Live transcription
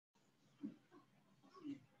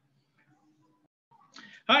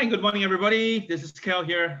Hi, good morning, everybody. This is Kel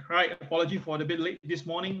here. Right, apology for the bit late this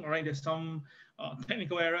morning. All right, there's some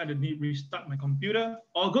technical error. I need to restart my computer.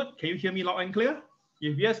 All good. Can you hear me loud and clear?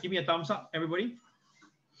 If yes, give me a thumbs up, everybody.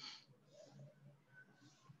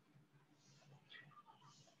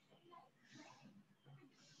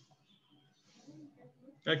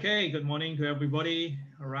 Okay, good morning to everybody.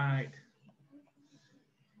 All right.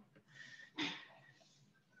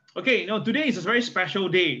 Okay, now today is a very special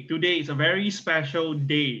day. Today is a very special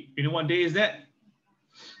day. You know what day is that?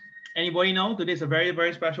 Anybody know? Today is a very,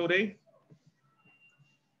 very special day.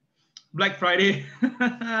 Black Friday.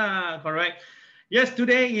 Correct. Yes,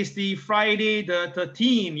 today is the Friday the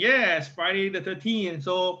 13th. Yes, Friday the 13th.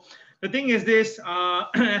 So the thing is this,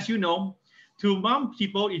 as you know, to mom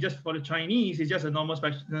people, it's just for the Chinese, it's just a normal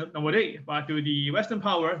day. But to the Western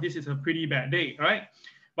power, this is a pretty bad day, right?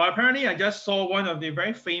 But apparently, I just saw one of the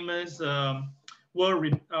very famous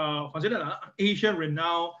considered Asian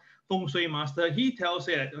renowned feng shui master. He tells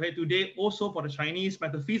it, okay, today also for the Chinese,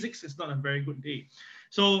 metaphysics is not a very good day.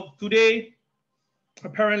 So today,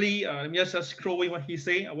 apparently, let me just scroll away what he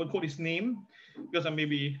say. I won't quote his name because I may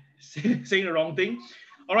be saying the wrong thing.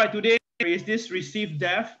 All right, today is this received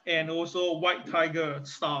death and also white tiger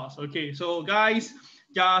stars. Okay, so guys,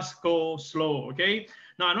 just go slow. Okay,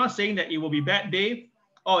 now I'm not saying that it will be bad day.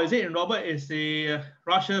 Oh, is it in Robert? It's the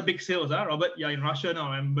Russia big sales, huh? Robert? Yeah, in Russia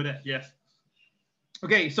now. I remember that. Yes.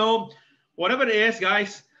 Okay, so whatever it is,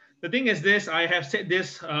 guys, the thing is this. I have said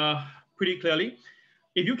this pretty clearly.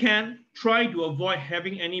 If you can, try to avoid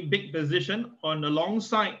having any big position on the long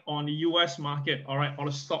side on the US market, all right, or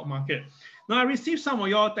the stock market. Now, I received some of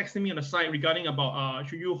y'all texting me on the side regarding about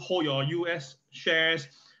should you hold your US shares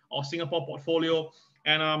or Singapore portfolio.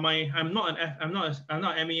 And I'm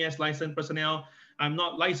not MES licensed personnel. I'm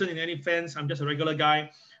not licensed in any fence. I'm just a regular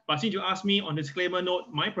guy. But since you asked me on disclaimer note,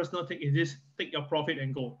 my personal take is this: take your profit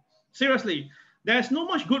and go. Seriously, there's no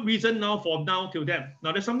much good reason now for now till then.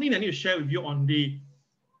 Now, there's something I need to share with you on the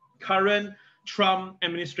current Trump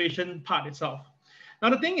administration part itself.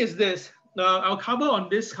 Now, the thing is this, I'll cover on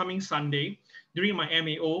this coming Sunday during my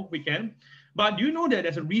MAO weekend. But do you know that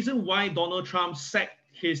there's a reason why Donald Trump sacked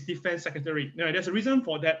his defense secretary? There's a reason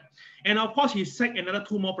for that. And of course, he sacked another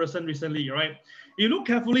 2 more person recently, right? You look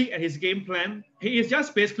carefully at his game plan, he is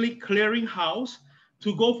just basically clearing house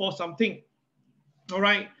to go for something. All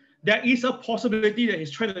right. There is a possibility that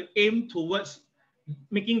he's trying to aim towards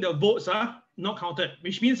making the votes not counted,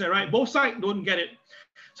 which means that, right, both sides don't get it.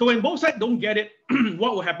 So when both sides don't get it,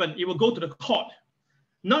 what will happen? It will go to the court.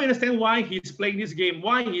 Now you understand why he's playing this game.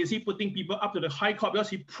 Why is he putting people up to the high court? Because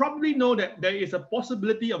he probably know that there is a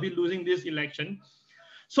possibility of him losing this election.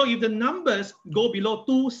 So if the numbers go below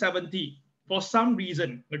 270 for some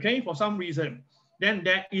reason, okay, for some reason, then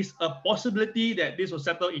there is a possibility that this will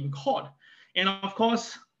settle in court. And of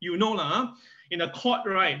course, you know, in the court,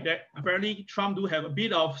 right, that apparently Trump do have a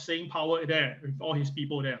bit of saying power there with all his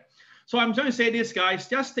people there. So I'm trying to say this, guys,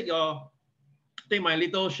 just take my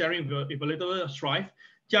little sharing with a little strife.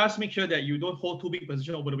 Just make sure that you don't hold too big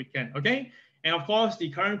position over the weekend, okay? And of course, the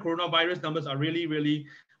current coronavirus numbers are really, really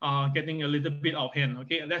getting a little bit out of hand,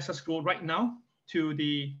 okay? Let's just go right now to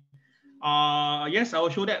the, yes, I will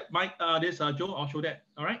show that. Mike, Joe, I'll show that,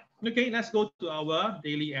 all right? Okay, let's go to our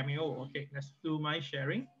daily MAO. Okay, let's do my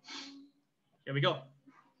sharing. Here we go.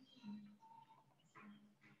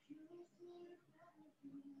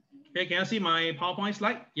 Okay, can you see my PowerPoint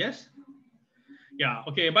slide? Yes? Yeah,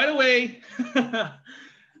 okay. By the way,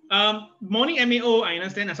 morning MAO, I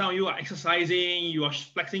understand that some of you are exercising, you are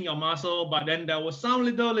flexing your muscle, but then there was some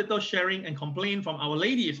little sharing and complaint from our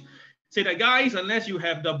ladies. Say that, guys, unless you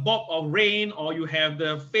have the bob of rain or you have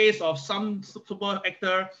the face of some super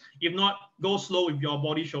actor, if not, go slow with your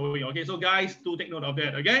body showing. Okay, so guys, do take note of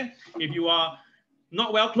that, okay? If you are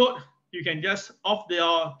not well clothed, you can just off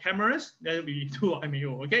your cameras, then we do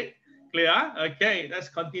MAO, okay? Clear? Okay, let's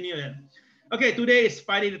continue then. Okay, today is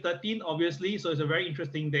Friday the 13th, obviously, so it's a very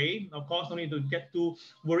interesting day. Of course, no need to get too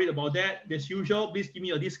worried about that. As usual, please give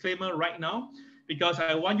me a disclaimer right now, because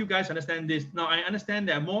I want you guys to understand this. Now, I understand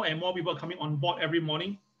that more and more people are coming on board every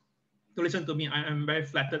morning to listen to me. I am very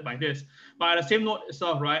flattered by this. But at the same note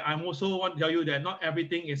itself, right, I also want to tell you that not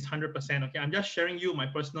everything is 100%, okay? I'm just sharing you my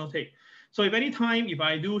personal take. So if any time, if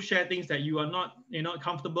I do share things that you are not,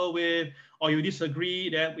 comfortable with, or you disagree,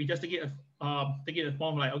 then we just take it a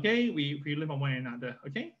form like, okay, we learn from one another,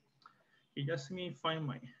 okay? Okay, just let me find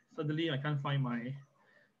suddenly I can't find my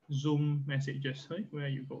Zoom messages. Hey, where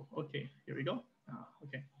you go? Okay, here we go.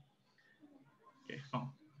 Okay, found.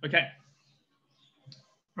 Okay.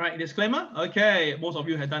 Right, disclaimer. Okay, most of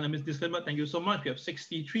you have done a disclaimer. Thank you so much. We have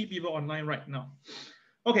 63 people online right now.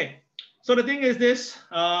 Okay, So the thing is this,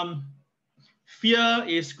 fear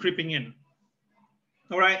is creeping in.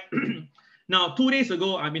 All right. Now, 2 days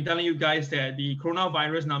ago, I've been telling you guys that the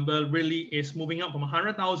coronavirus number really is moving up from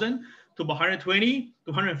 100,000 to 120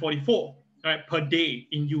 to 144, right, per day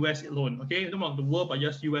in US alone. Okay, not about the world, but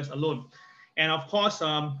just US alone. And of course,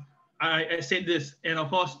 I said this, and of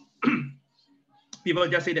course, people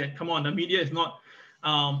just say that, come on, the media is not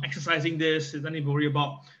exercising this, there's nothing to worry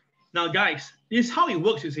about. Now, guys, this is how it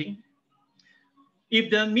works, you see. If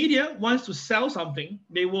the media wants to sell something,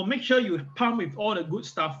 they will make sure you pump with all the good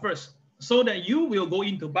stuff first so that you will go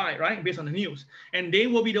in to buy, right, based on the news. And they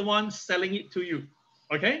will be the ones selling it to you,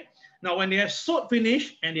 okay? Now, when they have sold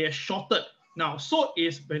finished and they are shorted, now sold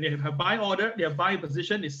is when they have a buy order, their buy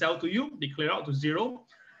position, they sell to you, they clear out to zero.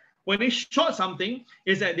 When they short something,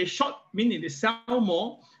 is that they short, meaning they sell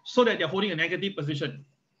more so that they're holding a negative position.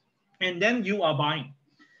 And then you are buying.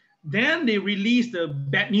 Then they release the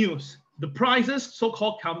bad news. The prices,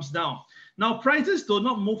 so-called, comes down. Now, prices do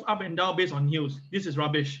not move up and down based on news. This is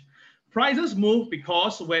rubbish. Prices move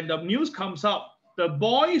because when the news comes out, the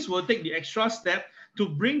boys will take the extra step to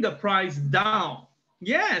bring the price down.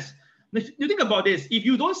 Yes. You think about this. If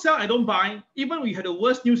you don't sell, I don't buy, even if we had the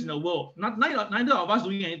worst news in the world, neither of us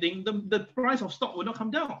doing anything, the price of stock will not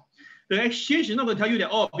come down. The exchange is not going to tell you that,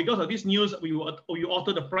 oh, because of this news, you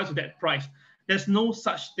alter the price of that price. There's no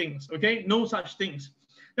such things, okay? No such things.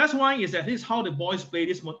 That's why is that this is how the boys play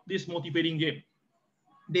this motivating game.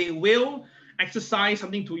 They will exercise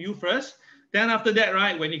something to you first. Then after that,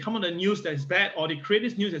 right, when they come on the news that's bad, or they create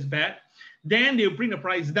this news that's bad, then they'll bring the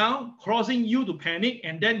price down, causing you to panic,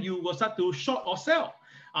 and then you will start to short or sell.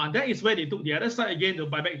 That is where they took the other side again to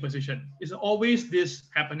buy back position. It's always this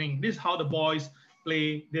happening. This is how the boys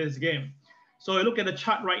play this game. So you look at the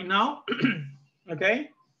chart right now,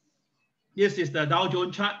 okay? This is the Dow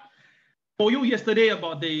Jones chart. For you yesterday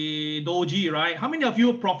about the doji, right? How many of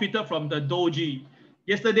you profited from the doji?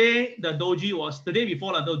 Yesterday, the doji was, the day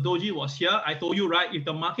before, the doji was here. I told you, right? If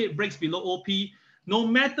the market breaks below OP, no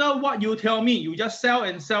matter what you tell me, you just sell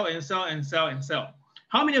and sell and sell and sell and sell.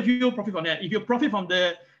 How many of you profit from that? If you profit from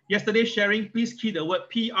the yesterday sharing, please key the word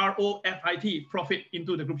PROFIT, profit,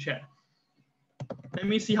 into the group chat. Let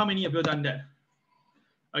me see how many of you have done that.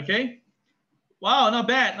 Okay. Wow, not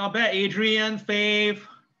bad, not bad. Adrian, Faith,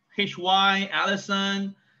 HY,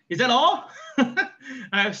 Allison. Is that all?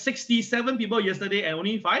 I have 67 people yesterday and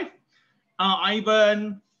only 5.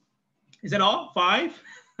 Ivan, is that all? 5?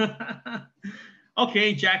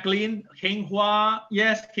 Okay, Jacqueline, Keng Hua.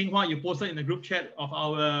 Yes, Keng Hua, you posted in the group chat of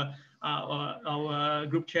our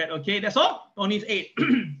group chat. Okay, that's all. Only 8.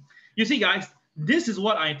 You see, guys, this is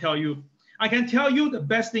what I tell you. I can tell you the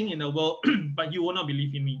best thing in the world, but you will not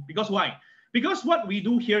believe in me. Because why? Because what we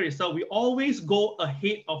do here is that we always go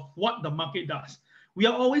ahead of what the market does. We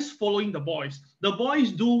are always following the boys. The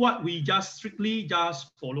boys do what we just strictly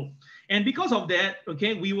just follow. And because of that,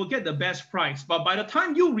 okay, we will get the best price. But by the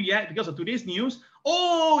time you react because of today's news,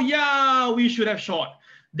 oh yeah, we should have short.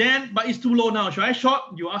 Then, but it's too low now. Should I short?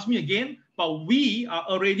 You ask me again, but we are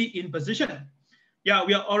already in position. Yeah,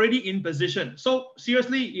 we are already in position. So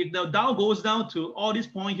seriously, if the Dow goes down to all this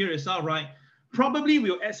point here itself, right? Probably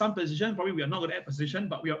we'll add some position. Probably we are not going to add position,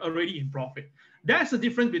 but we are already in profit. That's the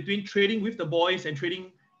difference between trading with the boys and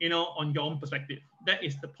trading, you know, on your own perspective. That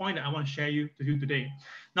is the point that I want to share to you today.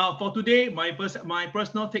 Now, for today, my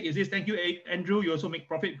personal take is this. Thank you, Andrew. You also make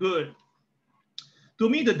profit. Good. To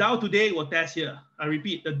me, the Dow today will test here. I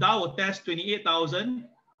repeat, the Dow will test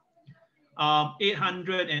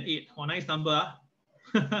 28,808. Oh, nice number.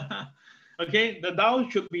 Okay, the Dow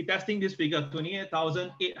should be testing this figure,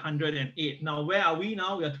 28,808. Now, where are we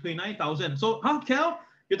now? We are 29,000. So, Cal,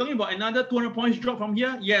 you're talking about another 200 points drop from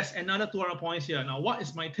here? Yes, another 200 points here. Now, what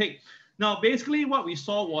is my take? Now, basically, what we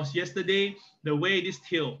saw was yesterday, the way this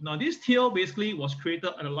tail. Now, this tail basically was created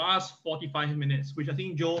at the last 45 minutes, which I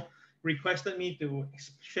think Joe requested me to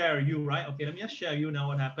share with you, right? Okay, let me just share with you now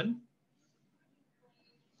what happened.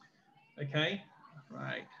 Okay,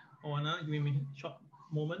 right. Hold on, give me a short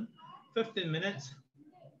moment. 15 minutes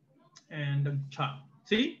and the chart.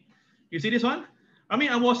 See? You see this one? I mean,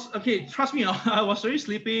 I was, okay, trust me, I was already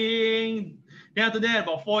sleeping. Then after that,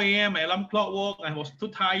 about 4 a.m., my alarm clock woke. I was too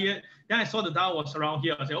tired. Then I saw the Dow was around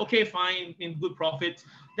here. I said, okay, fine, in good profit.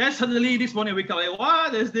 Then suddenly this morning I wake up like,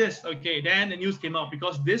 what is this? Okay, then the news came out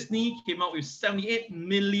because Disney came out with 78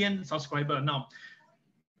 million subscribers. Now,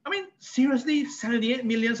 I mean, seriously, 78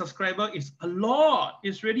 million subscribers is a lot.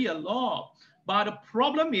 It's really a lot. But the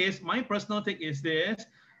problem is, my personal take is this,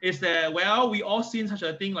 is that, well, we all seen such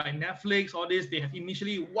a thing like Netflix, all this, they have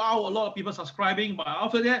initially, wow, a lot of people subscribing, but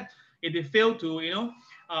after that, if they fail to, you know,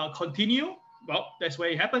 continue, well, that's where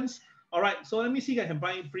it happens. All right, so let me see if I can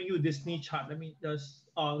bring you Disney chart. Let me just,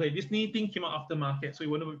 okay, Disney thing came out after market, so it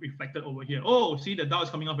won't be reflected over here. Oh, see the Dow is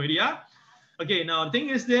coming up already, yeah? Okay, now the thing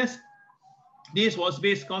is this was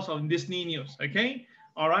based because of Disney news, okay?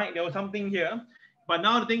 All right, there was something here. But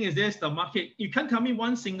now the thing is this, the market, you can't tell me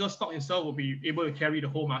one single stock itself will be able to carry the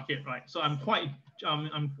whole market, right? So I'm quite,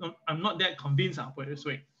 I'm not that convinced, I'll put it this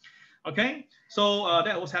way. Okay, so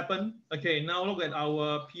that was happened. Okay, now look at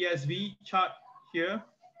our PSV chart here.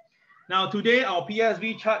 Now today our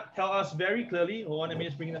PSV chart tell us very clearly. Hold on, let me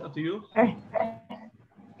just bring that up to you.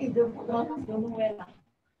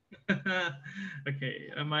 Okay,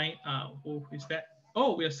 am I? Who is that?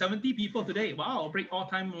 Oh, we have 70 people today. Wow, break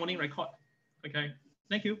all-time morning record. Okay,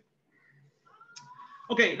 thank you.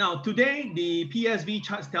 Okay, now today the PSV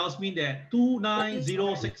chart tells me that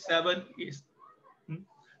 29067 is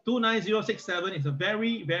 29067 is a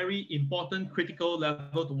very, very important critical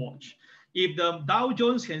level to watch. If the Dow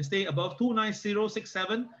Jones can stay above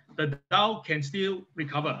 29067, the Dow can still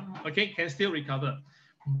recover. Okay, can still recover.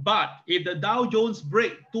 But if the Dow Jones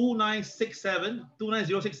break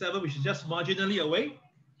 29067, which is just marginally away,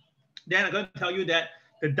 then I'm going to tell you that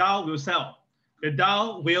the Dow will sell. The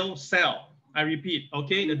Dow will sell. I repeat,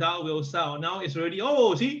 okay, the Dow will sell. Now it's already,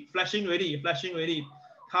 oh, see, flashing already,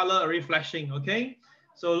 color already flashing, okay?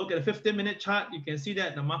 So look at the 15-minute chart. You can see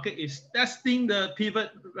that the market is testing the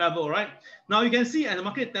pivot level, right? Now you can see at the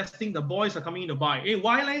market testing, the boys are coming in to buy. Hey,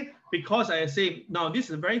 why? Because I say, now this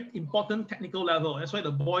is a very important technical level. That's why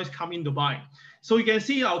the boys come in to buy. So you can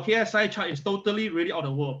see our KSI chart is totally really out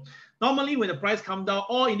of the world. Normally, when the price comes down,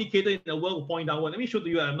 all indicators in the world will point downward. Let me show to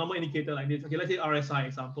you a normal indicator like this. Okay, let's say RSI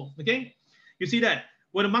example. Okay, you see that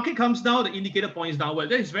when the market comes down, the indicator points downward.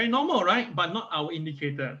 That is very normal, right? But not our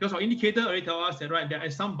indicator, because our indicator already tells us that, right, there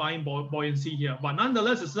is some buying buoyancy here. But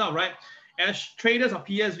nonetheless, it's not right. As traders of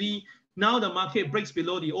PSV, now the market breaks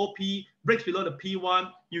below the OP, breaks below the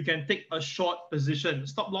P1. You can take a short position.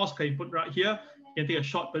 Stop loss can you put right here. You can take a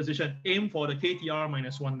short position, aim for the KTR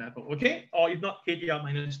 -1 level, okay? Or if not, KTR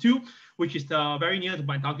 -2, which is very near to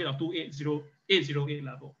my target of 280,808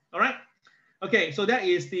 level, all right? Okay, so that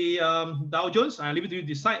is the Dow Jones. I leave it to you to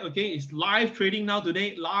decide, okay? It's live trading now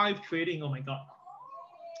today, live trading, oh my God.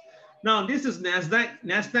 Now, this is NASDAQ.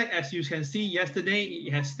 NASDAQ, as you can see, yesterday,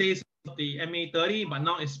 it has stayed the MA30, but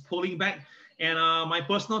now it's pulling back. And my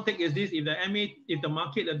personal take is this: if the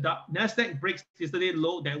NASDAQ breaks yesterday's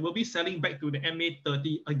low, that will be selling back to the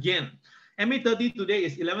MA30 again. MA30 today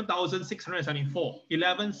is 11,674.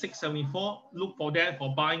 11,674. Look for that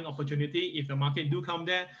for buying opportunity. If the market do come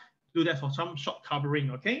there, do that for some short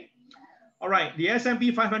covering. Okay. All right. The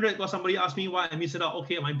S&P 500. Got somebody asked me why I missed it out.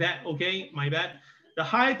 Okay, my bad. Okay, my bad. The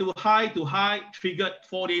high to high triggered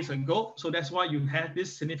 4 days ago. So that's why you had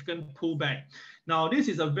this significant pullback. Now, this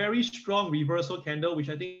is a very strong reversal candle, which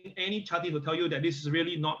I think any chartist will tell you that this is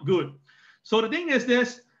really not good. So the thing is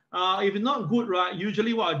this, if it's not good, right,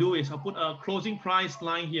 usually what I do is I'll put a closing price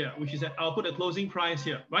line here, which is that I'll put a closing price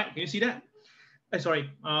here, right? Can you see that? Sorry,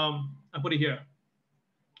 I put it here.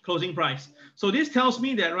 Closing price. So this tells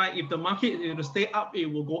me that, right, if the market is to stay up, it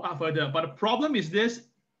will go up further. But the problem is this,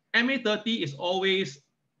 MA30 is always,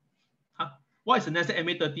 what is the next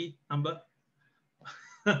MA30 number?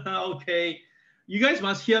 Okay, you guys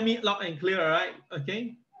must hear me loud and clear, all right?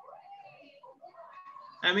 Okay.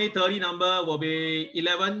 MA30 number will be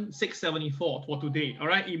 11,674 for today, all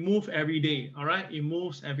right? It moves every day, all right? It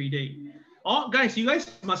moves every day. Oh, guys, you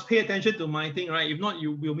guys must pay attention to my thing, right? If not,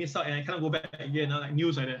 you will miss out and I cannot go back again, like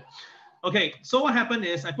news like that. Okay, so what happened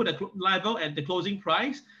is I put a level at the closing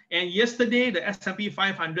price, and yesterday the S&P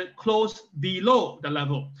 500 closed below the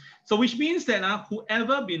level. So which means that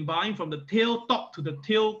whoever been buying from the tail top to the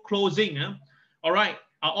tail closing, all right,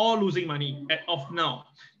 are all losing money off now.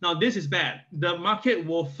 Now this is bad. The market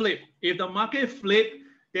will flip. If the market flip,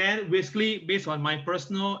 then basically based on my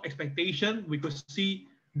personal expectation, we could see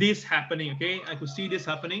this happening. Okay, I could see this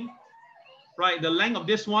happening. Right, the length of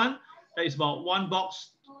this one is about one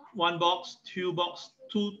box, two box,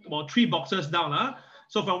 about 3 boxes down.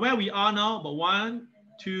 So from where we are now, about 1,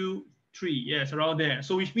 2, 3, yes, around there.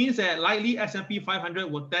 So which means that likely S&P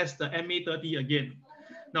 500 will test the MA30 again.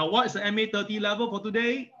 Now, what is the MA30 level for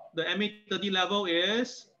today? The MA30 level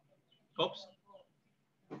is, oops,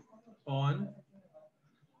 on.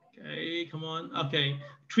 Okay, come on. Okay,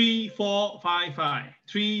 3455.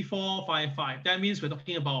 3455. That means we're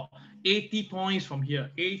talking about 80 points from here.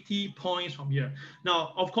 80 points from here.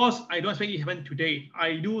 Now, of course, I don't expect it to happen today.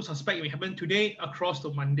 I do suspect it will happen today across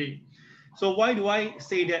to Monday. So why do I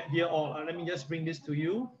say that here all? Let me just bring this to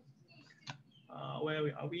you.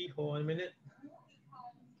 Where are we? Hold on a minute.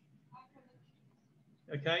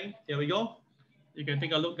 Okay, there we go. You can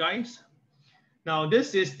take a look, guys. Now,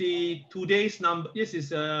 this is the today's number. This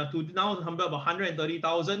is now the number of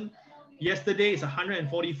 130,000. Yesterday is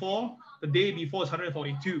 144. The day before is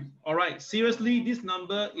 142. All right, seriously, this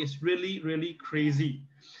number is really, really crazy.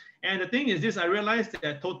 And the thing is this, I realized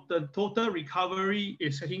that the total recovery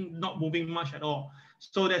is not moving much at all.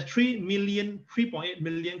 So there's 3.8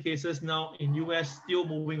 million cases now in US still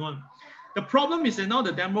moving on. The problem is that now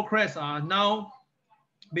the Democrats are now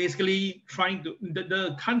basically trying to,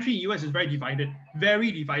 the country in US is very divided,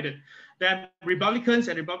 very divided. The Republicans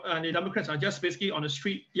and the Democrats are just basically on the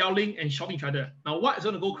street yelling and shouting each other. Now what is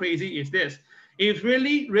going to go crazy is this. If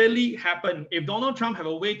really happened, if Donald Trump have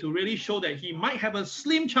a way to really show that he might have a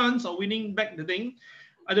slim chance of winning back the thing,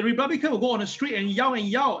 the Republican will go on the street and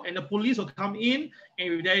yell, and the police will come in,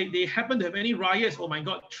 and if they happen to have any riots, oh my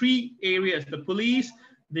God, 3 areas, the police,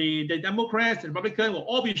 the Democrats, the Republicans will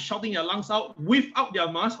all be shouting their lungs out without their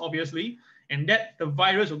mask, obviously, and that the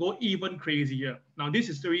virus will go even crazier. Now, this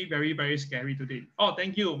is very, very, very scary today. Oh,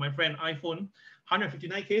 thank you, my friend, iPhone.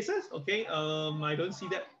 159 cases, okay. I don't see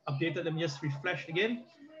that updated. Let me just refresh again.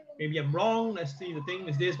 Maybe I'm wrong. Let's see, the thing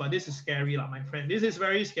is this, but this is scary, my friend. This is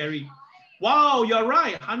very scary. Wow, you're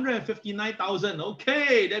right, 159,000.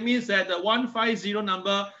 Okay, that means that the 150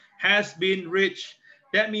 number has been reached.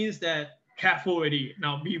 That means that careful already.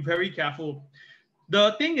 Now be very careful.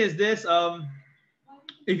 The thing is this,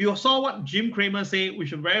 if you saw what Jim Cramer said,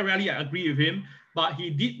 which very rarely I agree with him, but he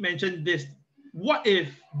did mention this. What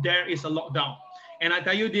if there is a lockdown? And I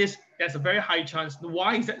tell you this, there's a very high chance.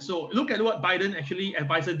 Why is that so? Look at what Biden actually,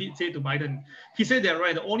 advisor did say to Biden. He said that,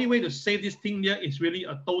 right, the only way to save this thing here is really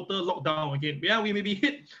a total lockdown again. Yeah, we may be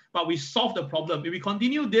hit, but we solve the problem. If we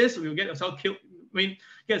continue this, we'll get ourselves killed, get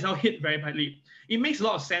ourselves hit very badly. It makes a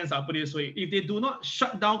lot of sense, I'll put it this way. If they do not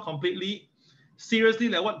shut down completely, seriously,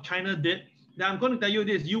 like what China did, then I'm going to tell you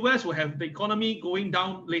this, US will have the economy going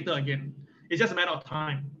down later again. It's just a matter of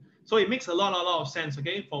time. So it makes a lot of sense,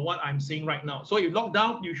 okay, for what I'm seeing right now. So if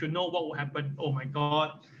lockdown, you should know what will happen. Oh my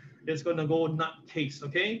God, it's going to go nutcase,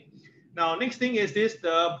 okay? Now, next thing is this,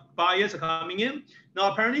 the buyers are coming in.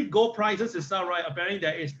 Now, apparently gold prices is not right. Apparently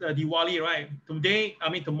there is the Diwali, right?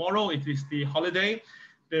 Tomorrow it is the holiday,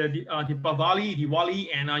 the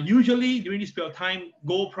Diwali, and usually during this period of time,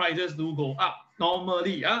 gold prices do go up,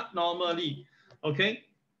 normally, okay?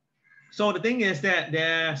 So the thing is that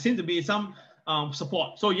there seems to be some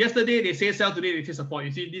support. So yesterday they say sell, today they say support.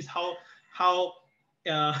 You see this how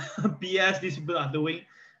BS these people are doing.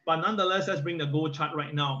 But nonetheless, let's bring the gold chart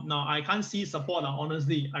right now. Now I can't see support.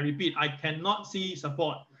 Honestly, I repeat, I cannot see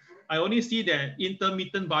support. I only see that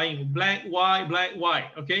intermittent buying, black,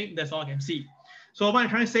 white. Okay, that's all I can see. So what I'm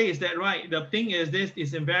trying to say is that, right, the thing is this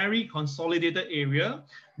is a very consolidated area.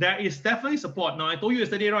 There is definitely support. Now I told you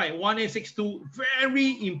yesterday, right, 1862,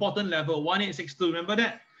 very important level, 1862. Remember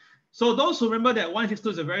that? So those who remember that 1862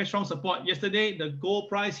 is a very strong support. Yesterday, the gold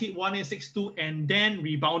price hit 1862 and then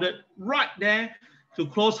rebounded right there to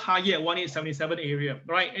close higher at 1877 area,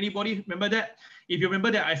 right? Anybody remember that? If you remember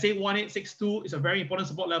that I say 1862 is a very important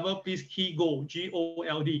support level, please key gold,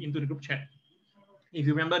 G-O-L-D, into the group chat. If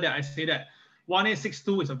you remember that I say that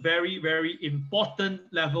 1862 is a very, very important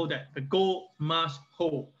level that the gold must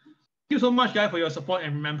hold. Thank you so much, guys, for your support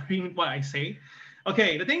and remembering what I say.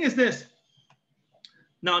 Okay, the thing is this.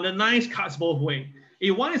 Now, the nice cuts both ways.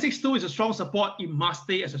 If 1862 is a strong support, it must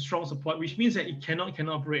stay as a strong support, which means that it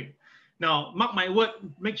cannot break. Now, mark my word,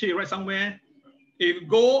 make sure you write somewhere. If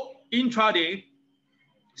gold intraday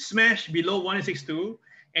smash below 1862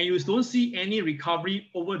 and you don't see any recovery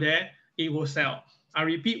over there, it will sell. I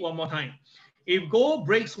repeat one more time. If gold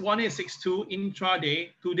breaks 1862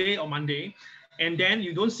 intraday, today or Monday, and then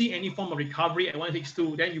you don't see any form of recovery at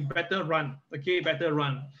 1862, then you better run, okay, better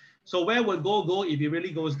run. So where will gold go if it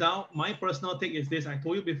really goes down? My personal take is this, I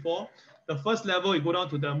told you before, the first level, you go down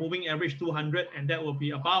to the moving average 200, and that will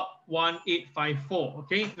be about 1854,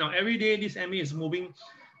 okay? Now, every day, this MA is moving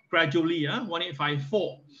gradually,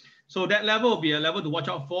 1854. So that level will be a level to watch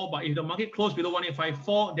out for, but if the market closes below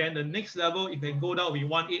 1854, then the next level, if they go down, will be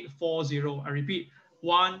 1840. I repeat,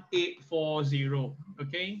 1840,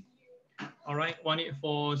 okay? All right,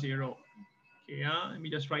 1840. Okay, let me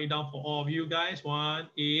just write it down for all of you guys,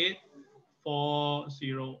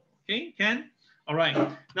 1840, okay, Ken? All right,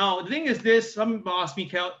 now the thing is this, some people ask me,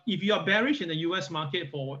 Kel, if you are bearish in the US market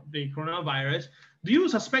for the coronavirus, do you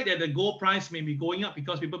suspect that the gold price may be going up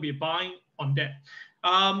because people be buying on that?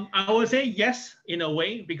 I would say yes, in a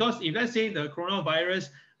way, because if let's say the coronavirus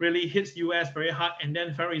really hits US very hard and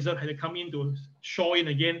then Federal Reserve had to come in to shore in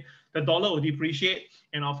again, the dollar will depreciate,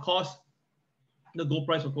 and of course, the gold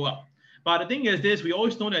price will go up. But the thing is this, we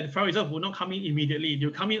always know that the Federal Reserve will not come in immediately.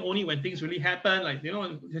 They'll come in only when things really happen, like, you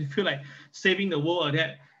know, they feel like saving the world or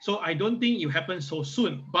that. So I don't think it will happen so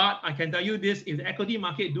soon. But I can tell you this, if the equity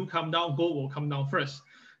market do come down, gold will come down first.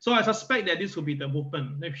 So I suspect that this will be the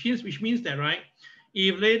movement, which means that, right,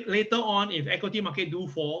 if later on, if equity market do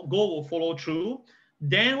fall, gold will follow through.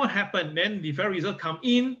 Then what happened? Then the Federal Reserve come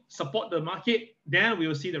in, support the market, then we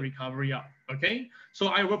will see the recovery up, okay? So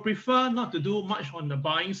I will prefer not to do much on the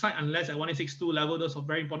buying side unless at 1862 level, those are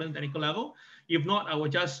very important technical level. If not, I will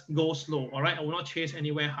just go slow, all right? I will not chase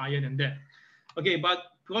anywhere higher than that. Okay, but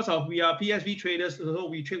because we are PSV traders, so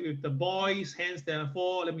we trade with the boys, hence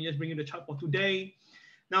therefore, let me just bring you the chart for today.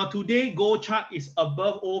 Now today, gold chart is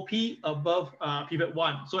above OP, above pivot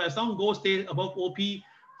 1. So as long as gold stays above OP,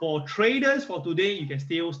 for traders for today, you can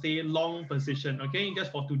still stay long position, okay?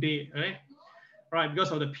 Just for today, all right? Right,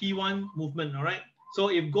 because of the P1 movement, all right? So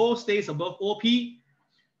if gold stays above OP,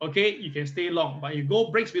 okay, you can stay long. But if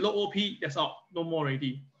gold breaks below OP, that's out, no more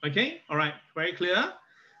already, okay? All right, very clear?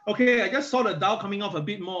 Okay, I just saw the Dow coming off a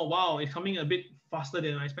bit more. Wow, it's coming a bit faster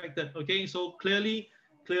than I expected, okay? So clearly,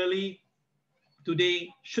 today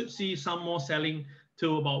should see some more selling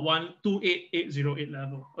to about 128,808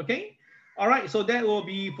 level, okay? All right, so that will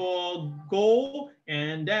be for gold,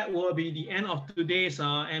 and that will be the end of today's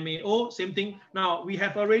MAO. Same thing. Now we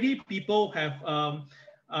have already people have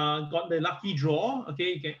got the lucky draw.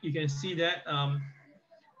 Okay, you can see that.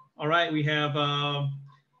 All right, we have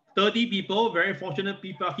 30 people, very fortunate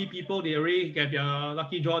people, lucky people. They already get their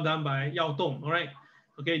lucky draw done by Yao Dong. All right.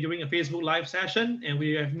 Okay, during a Facebook live session, and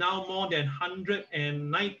we have now more than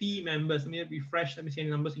 190 members. Let me refresh. Let me see the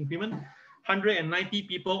numbers increment. 190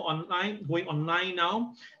 people online, going online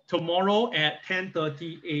now. Tomorrow at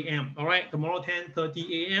 10:30 a.m. All right, tomorrow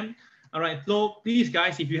 10:30 a.m. All right, so please,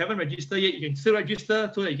 guys, if you haven't registered yet, you can still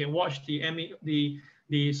register so that you can watch the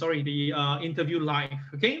interview live.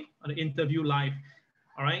 Okay, the interview live.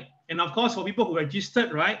 All right, and of course, for people who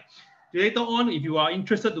registered, right, later on, if you are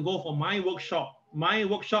interested to go for my workshop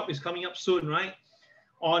is coming up soon, right?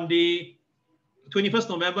 On the 21st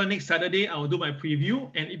November, next Saturday, I will do my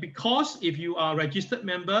preview. And because if you are a registered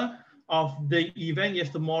member of the event, yes,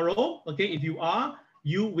 tomorrow, okay, if you are,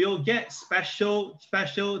 you will get special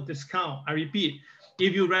discount. I repeat,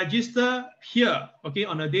 if you register here, okay,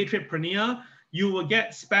 on a Day Tradepreneur, you will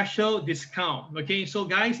get special discount. Okay, so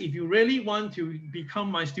guys, if you really want to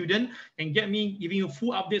become my student and get me giving you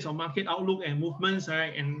full updates on market outlook and movements,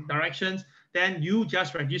 right, and directions, then you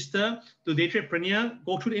just register to Day Tradepreneur,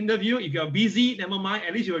 go through the interview. If you're busy, never mind,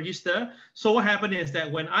 at least you register. So what happened is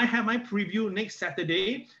that when I have my preview next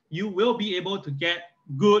Saturday, you will be able to get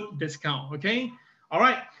good discount, okay? All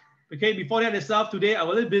right, okay, before that itself, today I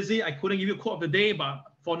was a little busy. I couldn't give you a quote of the day, but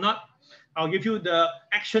for not, I'll give you the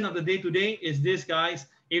action of the day today is this, guys.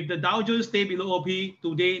 If the Dow Jones stay below OP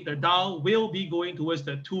today, the Dow will be going towards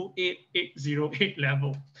the 28,808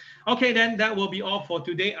 level. Okay, then that will be all for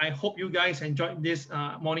today. I hope you guys enjoyed this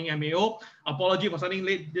morning MAO. Apology for starting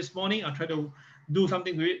late this morning. I'll try to do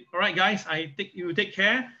something to it. All right, guys, you take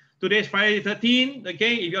care. Today is Friday the 13th.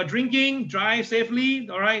 Okay, if you're drinking, drive safely.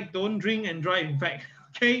 All right, don't drink and drive, in fact.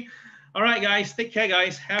 Okay, all right, guys, take care,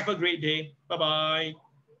 guys. Have a great day. Bye-bye.